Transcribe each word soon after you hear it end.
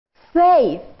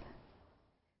Faith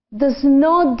does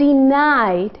not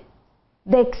deny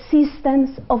the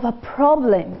existence of a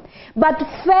problem, but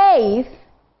faith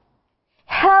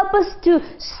helps us to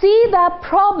see the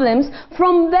problems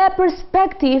from the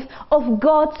perspective of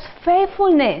God's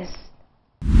faithfulness.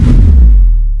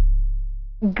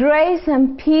 Grace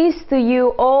and peace to you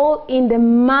all in the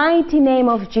mighty name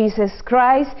of Jesus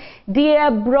Christ.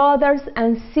 Dear brothers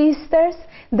and sisters,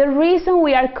 the reason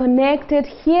we are connected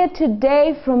here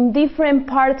today from different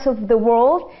parts of the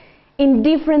world, in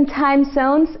different time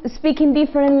zones, speaking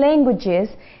different languages,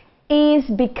 is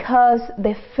because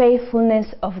the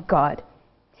faithfulness of God.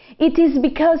 It is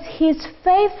because He is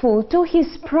faithful to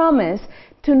His promise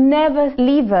to never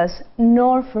leave us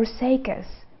nor forsake us.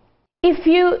 If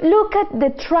you look at the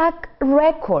track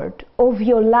record of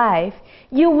your life,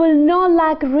 you will not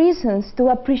lack reasons to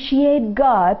appreciate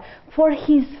God for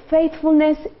His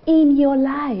faithfulness in your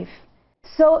life.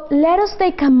 So let us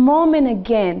take a moment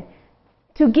again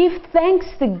to give thanks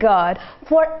to God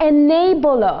for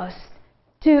enabling us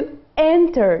to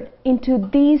enter into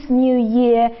this new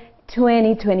year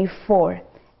 2024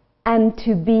 and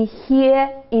to be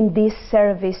here in this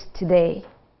service today.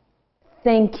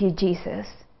 Thank you, Jesus.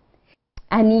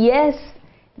 And yes,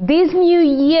 this new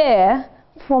year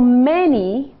for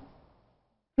many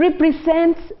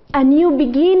represents a new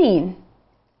beginning,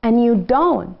 a new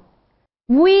dawn.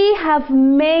 We have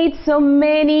made so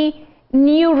many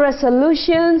new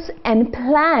resolutions and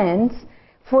plans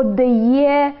for the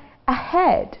year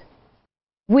ahead.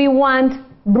 We want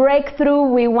breakthrough,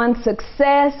 we want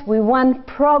success, we want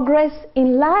progress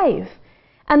in life.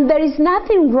 And there is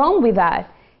nothing wrong with that.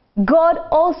 God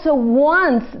also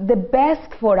wants the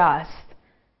best for us.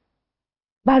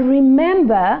 But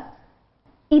remember,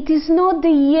 it is not the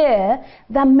year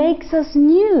that makes us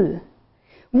new.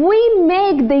 We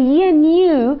make the year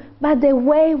new by the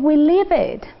way we live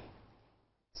it.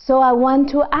 So I want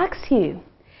to ask you,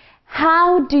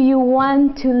 how do you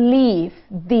want to live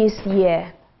this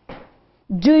year?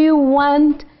 Do you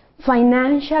want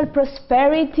financial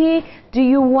prosperity? Do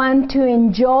you want to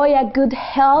enjoy a good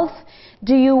health?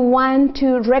 Do you want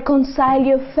to reconcile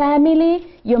your family,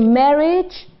 your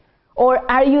marriage? Or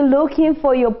are you looking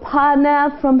for your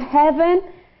partner from heaven?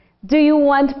 Do you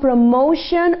want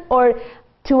promotion or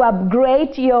to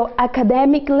upgrade your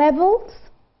academic levels?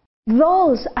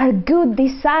 Those are good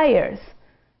desires.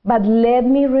 But let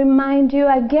me remind you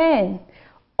again,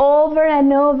 over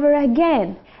and over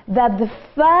again, that the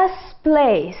first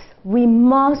place we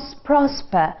must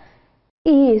prosper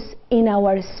is in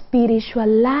our spiritual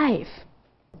life.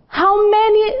 How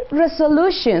many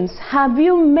resolutions have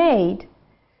you made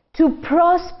to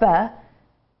prosper,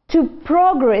 to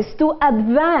progress, to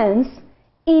advance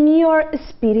in your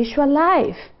spiritual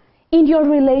life, in your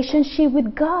relationship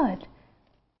with God?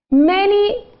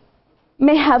 Many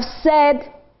may have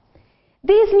said,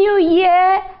 this new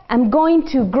year I'm going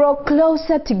to grow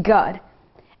closer to God.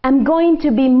 I'm going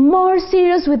to be more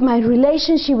serious with my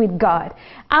relationship with God.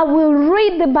 I will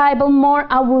read the Bible more.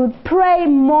 I will pray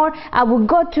more. I will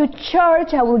go to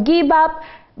church. I will give up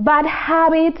bad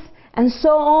habits and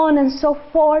so on and so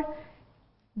forth.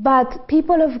 But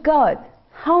people of God,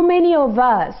 how many of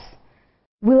us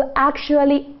will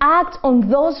actually act on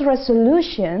those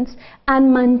resolutions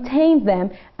and maintain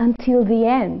them until the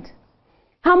end?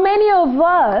 How many of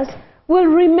us will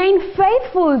remain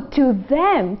faithful to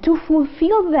them, to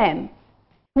fulfill them?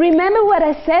 Remember what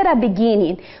I said at the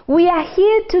beginning. We are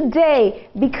here today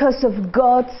because of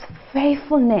God's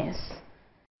faithfulness.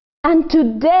 And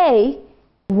today,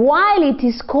 while it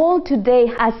is called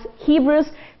today, as Hebrews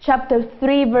chapter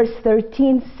 3 verse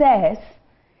 13 says,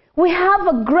 we have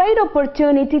a great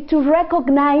opportunity to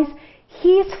recognize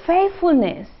His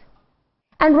faithfulness.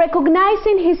 And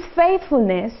recognizing His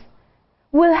faithfulness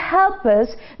will help us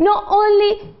not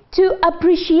only to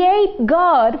appreciate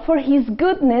God for His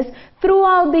goodness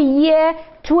throughout the year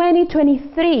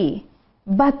 2023,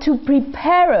 but to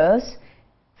prepare us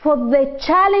for the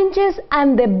challenges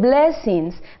and the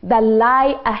blessings that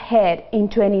lie ahead in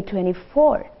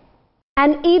 2024.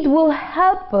 And it will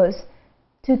help us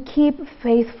to keep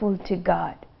faithful to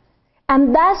God.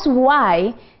 And that's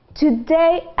why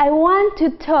today I want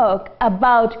to talk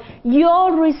about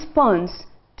your response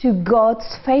to God's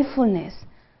faithfulness.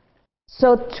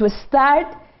 So to start,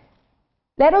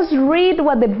 let us read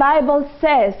what the Bible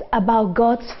says about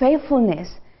God's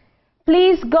faithfulness.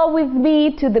 Please go with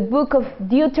me to the book of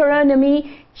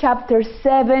Deuteronomy chapter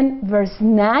 7 verse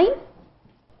 9.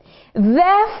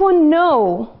 Therefore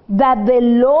know that the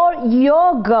Lord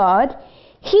your God,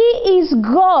 He is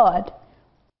God,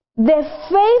 The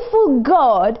faithful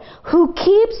God who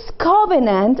keeps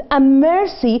covenant and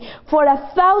mercy for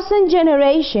 1,000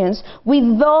 generations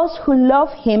with those who love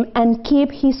him and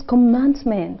keep his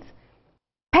commandments.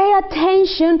 Pay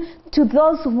attention to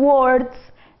those words,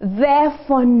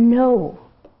 therefore know.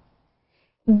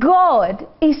 God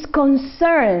is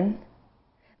concerned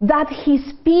that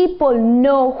his people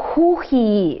know who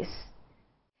he is.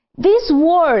 These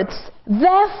words,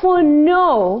 therefore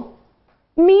know,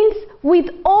 means with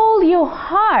all your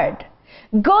heart.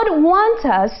 God wants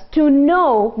us to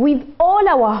know with all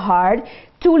our heart,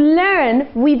 to learn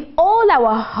with all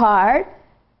our heart,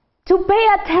 to pay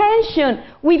attention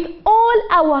with all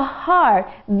our heart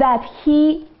that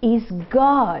he is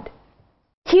God.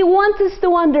 He wants us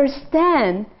to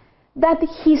understand that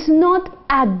he's not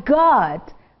a God,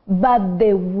 but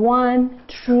the one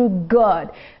true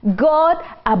God. God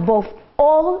above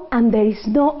all, and there is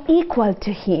no equal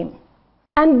to him.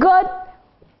 And God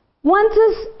wants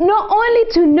us not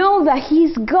only to know that he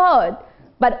is God,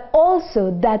 but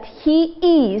also that he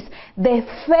is the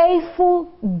faithful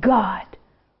God.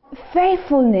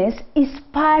 Faithfulness is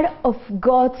part of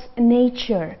God's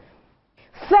nature.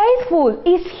 Faithful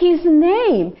is his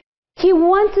name. He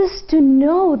wants us to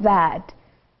know that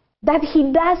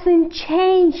he doesn't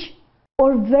change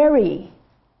or vary,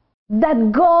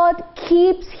 that God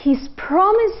keeps his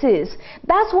promises.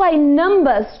 That's why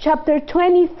Numbers chapter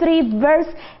 23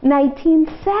 verse 19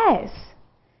 says,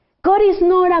 God is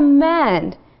not a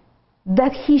man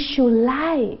that he should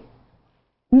lie,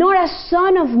 nor a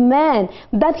son of man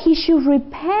that he should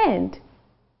repent.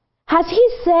 Has he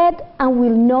said and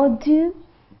will not do?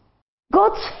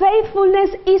 God's faithfulness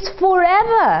is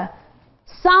forever.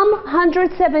 Psalm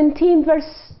 117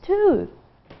 verse 2.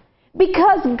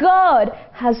 Because God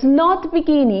has not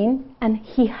beginning and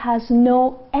he has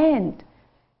no end.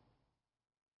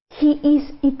 He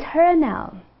is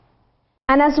eternal.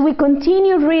 And as we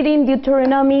continue reading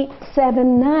Deuteronomy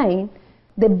 7:9,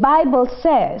 the Bible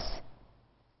says,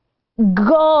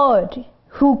 God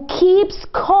who keeps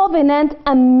covenant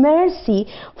and mercy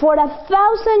for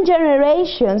 1,000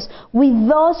 generations with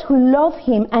those who love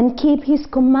him and keep his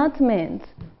commandments.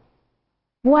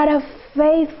 What a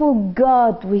faithful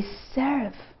God we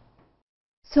serve.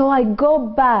 So I go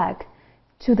back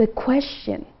to the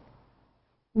question,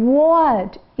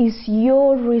 what is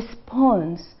your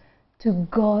response to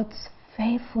God's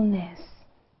faithfulness?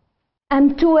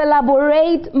 And to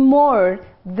elaborate more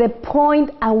the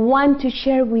point I want to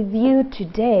share with you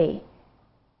today,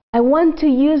 I want to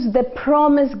use the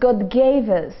promise God gave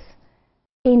us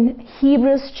in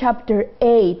Hebrews chapter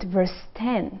 8 verse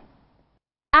 10.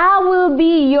 I will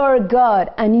be your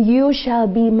God and you shall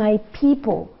be my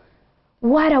people.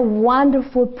 What a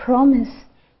wonderful promise,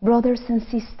 brothers and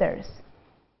sisters.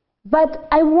 But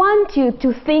I want you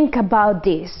to think about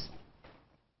this.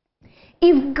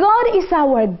 If God is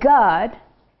our God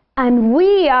and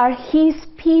we are his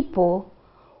people,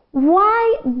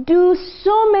 why do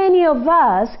so many of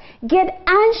us get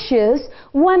anxious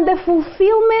when the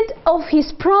fulfillment of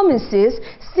his promises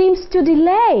seems to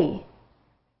delay?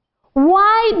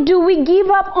 Why do we give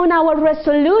up on our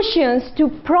resolutions to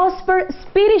prosper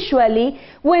spiritually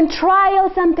when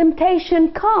trials and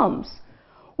temptation comes?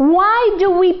 Why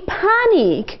do we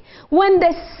panic when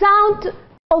the sound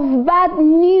of bad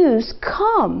news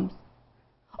comes?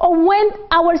 Or when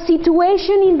our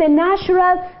situation in the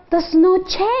natural does not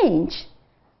change?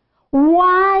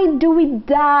 Why do we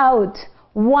doubt?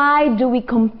 Why do we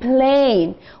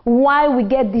complain? Why we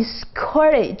get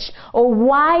discouraged? Or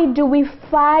why do we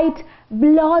fight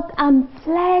blood and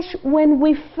flesh when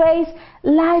we face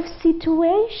life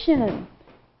situation?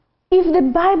 If the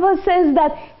Bible says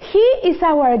that he is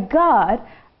our God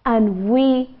and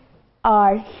we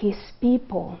are his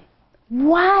people,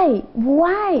 why?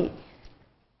 Why?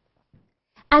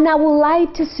 And I would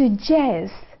like to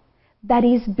suggest that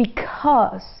is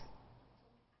because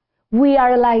we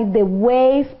are like the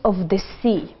wave of the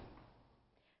sea,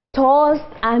 tossed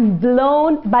and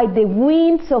blown by the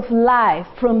winds of life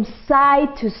from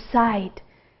side to side.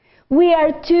 We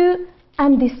are too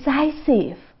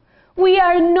undecisive. We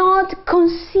are not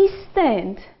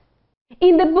consistent.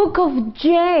 In the book of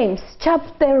James,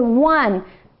 chapter 1,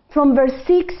 from verse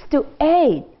 6 to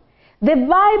 8, the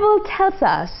Bible tells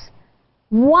us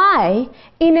why,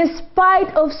 in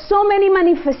spite of so many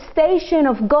manifestations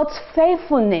of God's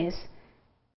faithfulness,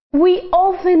 we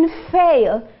often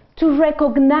fail to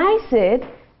recognize it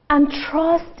and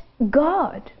trust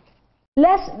God.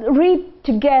 Let's read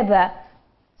together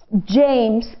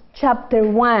James chapter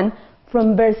 1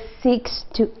 from verse 6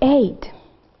 to 8.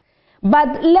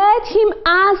 But let him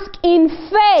ask in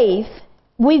faith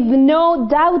with no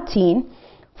doubting,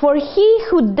 For he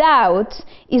who doubts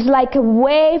is like a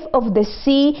wave of the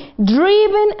sea,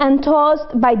 driven and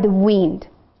tossed by the wind.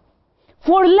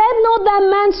 For let not that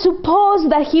man suppose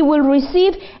that he will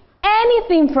receive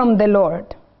anything from the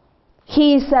Lord.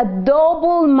 He is a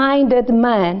double-minded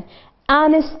man,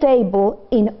 unstable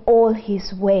in all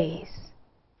his ways.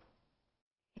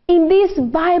 In this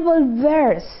Bible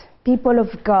verse, people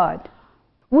of God,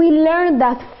 we learn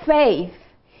that faith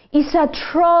is a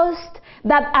trust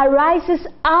that arises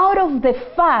out of the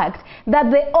fact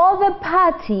that the other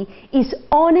party is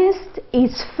honest,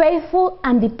 is faithful,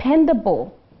 and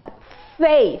dependable.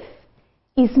 Faith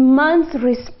is man's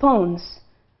response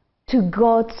to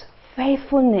God's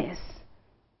faithfulness.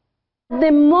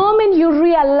 The moment you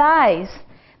realize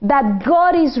that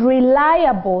God is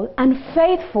reliable and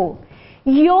faithful,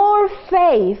 your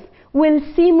faith will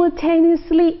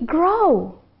simultaneously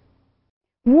grow.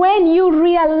 When you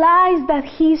realize that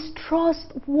He is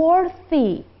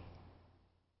trustworthy,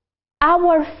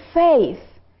 our faith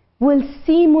will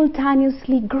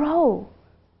simultaneously grow.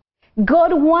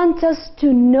 God wants us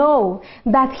to know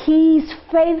that He is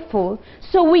faithful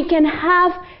so we can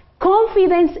have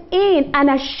confidence in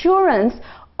and assurance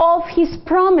of His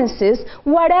promises,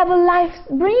 whatever life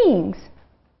brings.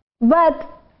 But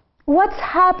what's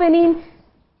happening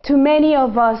to many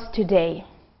of us today?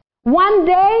 One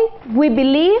day we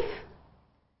believe,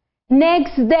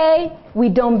 next day we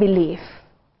don't believe.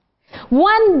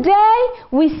 One day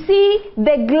we see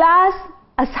the glass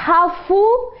as half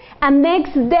full, and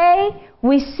next day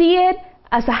we see it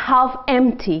as a half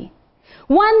empty.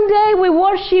 One day we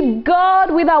worship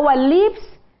God with our lips,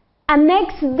 and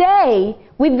next day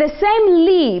with the same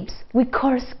lips we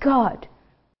curse God.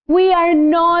 We are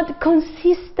not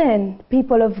consistent,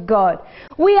 people of God.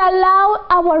 We allow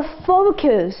our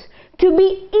focus to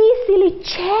be easily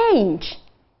changed.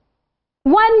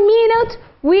 1 minute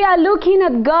we are looking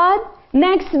at God,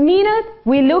 next minute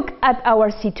we look at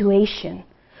our situation.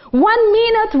 1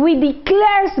 minute we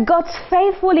declare God's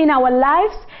faithful in our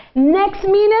lives, next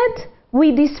minute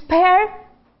we despair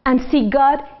and see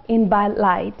God in bad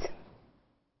light.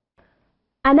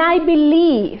 And I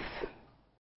believe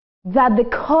that the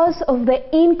cause of the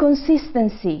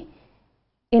inconsistency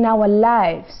in our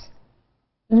lives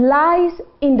lies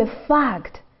in the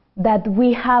fact that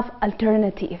we have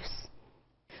alternatives.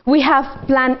 We have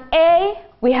plan A,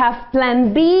 we have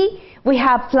plan B, we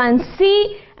have plan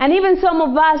C, and even some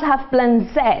of us have plan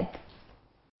Z.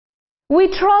 We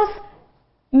trust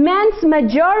man's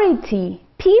majority,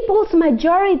 people's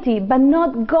majority, but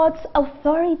not God's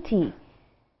authority.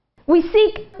 We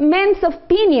seek men's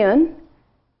opinion,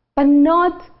 but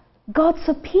not God's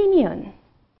opinion.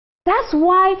 That's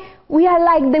why we are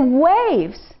like the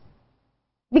waves,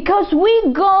 because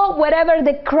we go wherever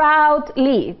the crowd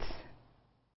leads.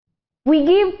 We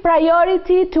give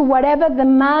priority to whatever the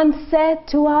man said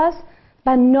to us,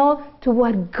 but not to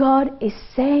what God is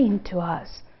saying to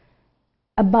us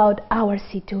about our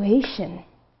situation.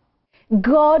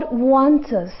 God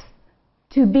wants us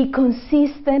to be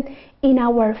consistent in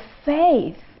our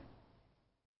faith.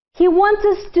 He wants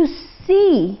us to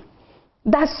see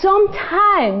that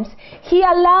sometimes He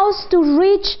allows to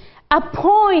reach a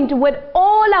point where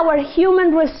all our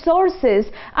human resources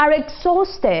are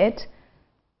exhausted,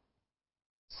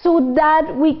 so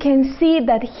that we can see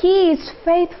that He is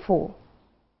faithful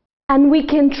and we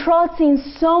can trust in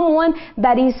someone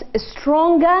that is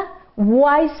stronger,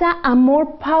 wiser, and more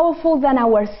powerful than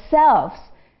ourselves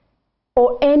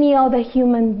or any other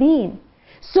human being,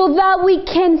 so that we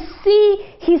can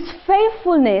see His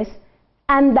faithfulness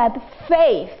and that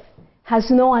faith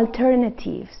has no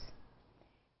alternatives.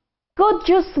 God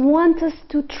just wants us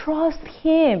to trust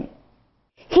Him.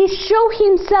 He showed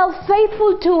Himself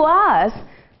faithful to us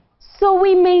so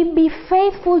we may be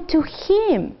faithful to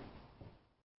Him.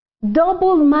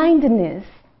 Double-mindedness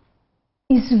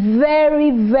is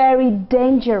very, very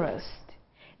dangerous.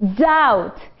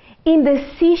 Doubt,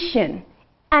 indecision,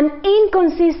 and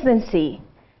inconsistency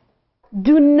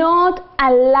do not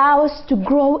allow us to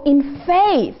grow in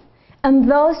faith and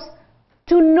thus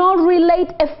to not relate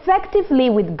effectively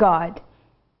with God.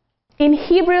 In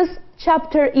Hebrews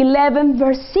chapter 11,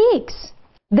 verse 6,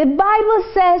 the Bible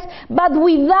says, "But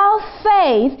without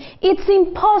faith it's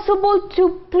impossible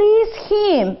to please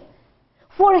Him.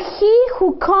 For he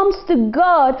who comes to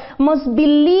God must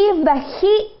believe that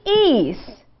He is,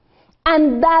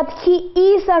 and that He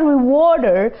is a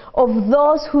rewarder of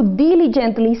those who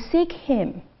diligently seek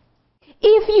Him."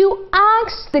 If you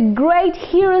ask the great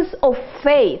heroes of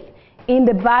faith in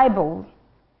the Bible,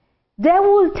 they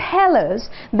will tell us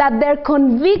that their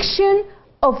conviction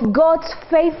of God's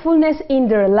faithfulness in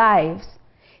their lives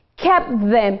kept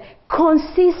them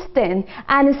consistent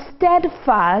and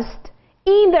steadfast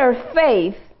in their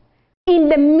faith in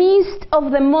the midst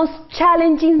of the most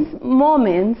challenging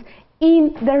moments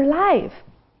in their life.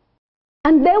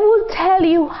 And they will tell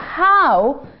you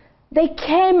how they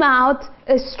came out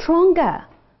stronger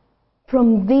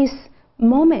from these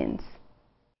moments.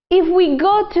 If we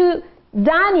go to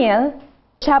Daniel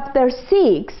chapter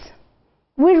 6,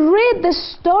 we read the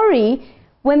story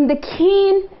when the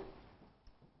king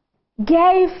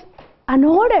gave an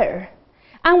order.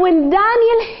 And when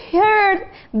Daniel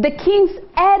heard the king's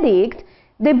edict,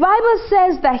 the Bible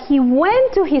says that he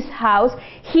went to his house,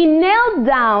 he knelt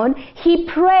down, he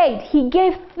prayed, he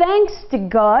gave thanks to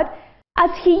God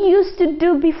as he used to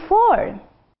do before.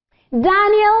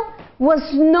 Daniel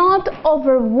was not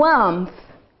overwhelmed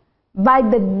by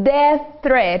the death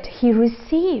threat he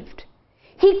received.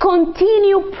 He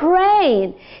continued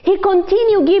praying. He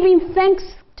continued giving thanks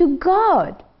to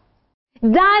God.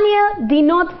 Daniel did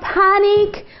not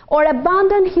panic or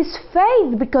abandon his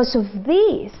faith because of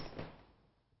this.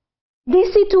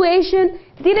 This situation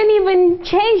didn't even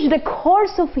change the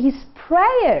course of his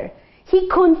prayer. He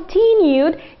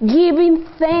continued giving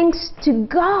thanks to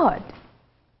God.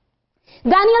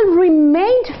 Daniel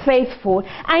remained faithful.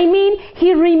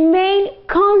 He remained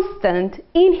constant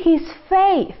in his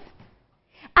faith.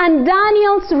 And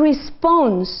Daniel's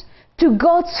response to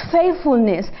God's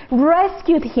faithfulness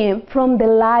rescued him from the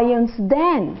lion's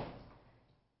den.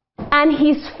 And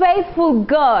his faithful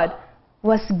God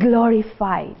was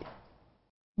glorified.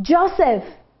 Joseph,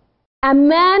 a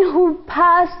man who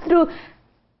passed through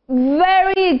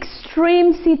very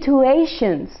extreme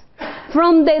situations,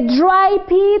 from the dry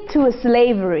pit to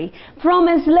slavery, from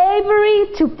slavery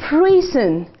to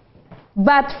prison,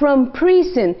 but from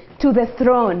prison to the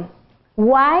throne.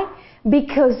 Why?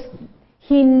 Because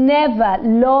he never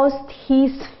lost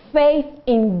his faith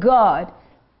in God,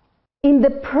 in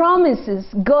the promises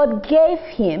God gave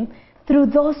him through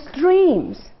those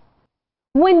dreams.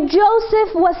 When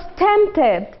Joseph was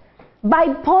tempted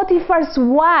by Potiphar's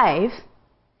wife,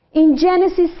 in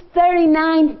Genesis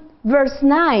 39 verse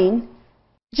 9,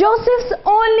 Joseph's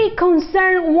only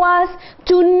concern was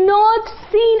to not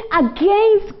sin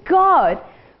against God,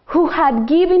 who had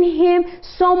given him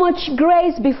so much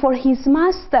grace before his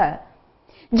master.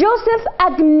 Joseph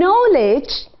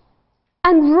acknowledged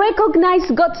and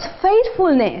recognized God's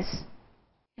faithfulness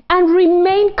and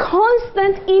remained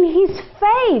constant in his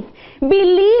faith,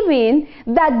 believing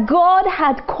that God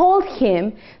had called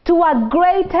him to a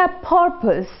greater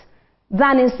purpose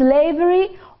than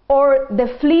slavery or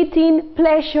the fleeting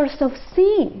pleasures of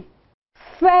sin.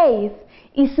 Faith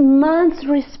is man's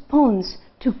response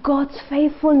to God's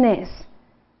faithfulness.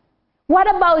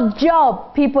 What about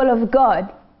Job, people of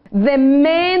God? The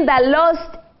man that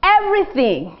lost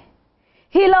everything.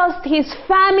 He lost his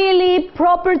family,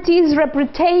 properties,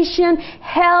 reputation,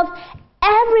 health,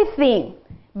 everything.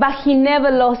 But he never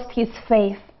lost his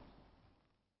faith.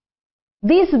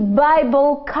 This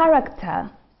Bible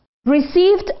character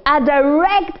received a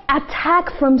direct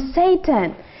attack from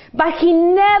Satan, but he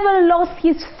never lost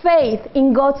his faith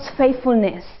in God's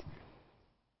faithfulness.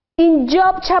 In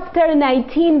Job chapter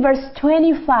 19 verse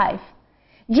 25,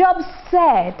 Job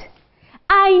said,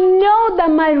 "I know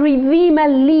that my Redeemer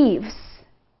lives."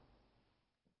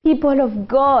 People of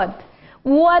God,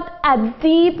 what a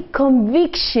deep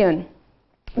conviction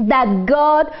that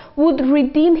God would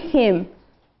redeem him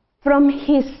from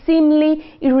his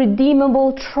seemingly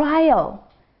irredeemable trial.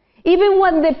 Even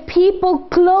when the people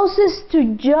closest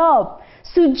to Job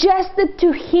suggested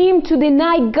to him to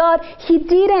deny God, he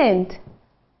didn't.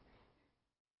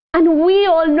 And we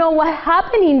all know what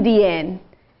happened in the end.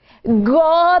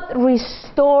 God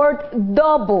restored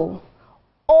double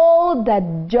all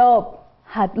that Job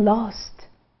had lost.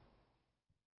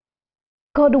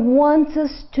 God wants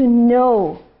us to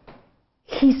know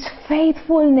his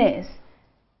faithfulness,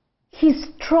 his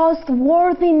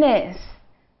trustworthiness,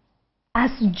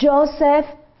 as Joseph,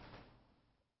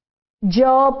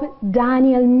 Job,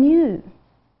 Daniel knew.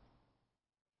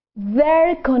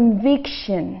 Their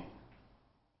conviction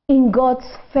in God's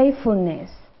faithfulness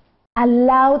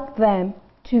allowed them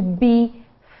to be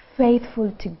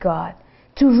faithful to God,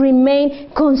 to remain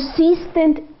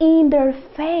consistent in their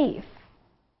faith.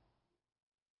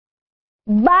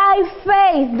 By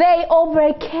faith they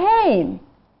overcame.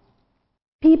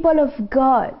 People of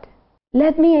God,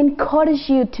 let me encourage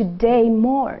you today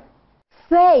more.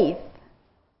 Faith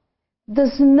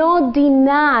does not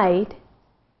deny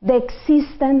the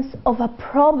existence of a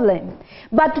problem,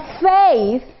 but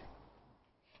faith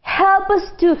helps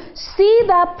us to see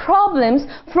the problems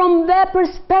from the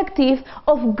perspective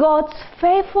of God's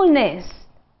faithfulness.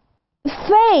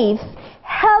 Faith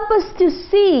helps us to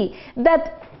see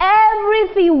that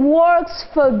everything works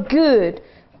for good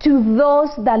to those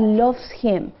that love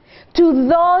Him, to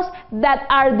those that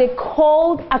are the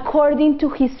called according to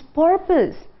His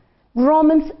purpose.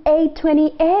 Romans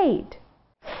 8:28.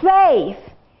 Faith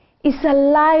is a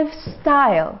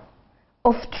lifestyle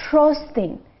of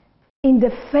trusting in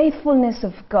the faithfulness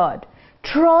of God,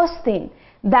 trusting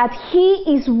that He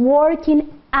is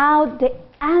working out the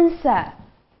answer.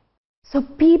 So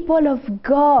people of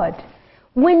God,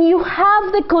 when you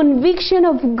have the conviction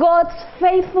of God's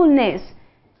faithfulness,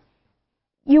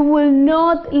 you will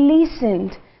not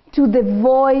listen to the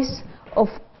voice of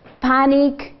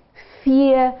panic,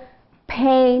 fear,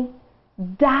 pain,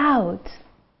 doubt.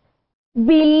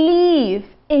 Believe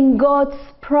in God's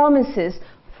promises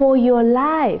for your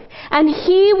life, and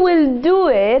He will do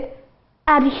it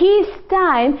at His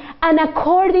time and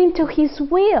according to His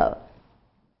will.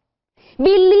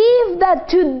 Believe that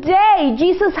today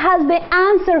Jesus has the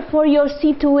answer for your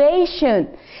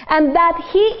situation and that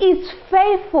He is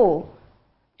faithful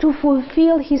to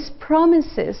fulfill His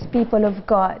promises, people of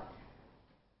God.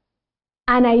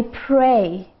 And I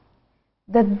pray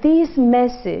that this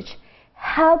message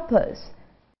help us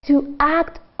to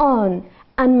act on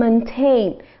and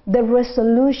maintain the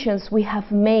resolutions we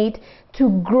have made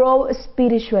to grow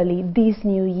spiritually this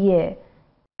new year.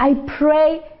 I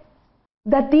pray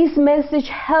that this message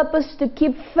help us to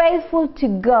keep faithful to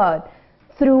God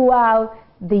throughout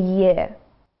the year.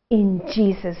 In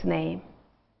Jesus' name.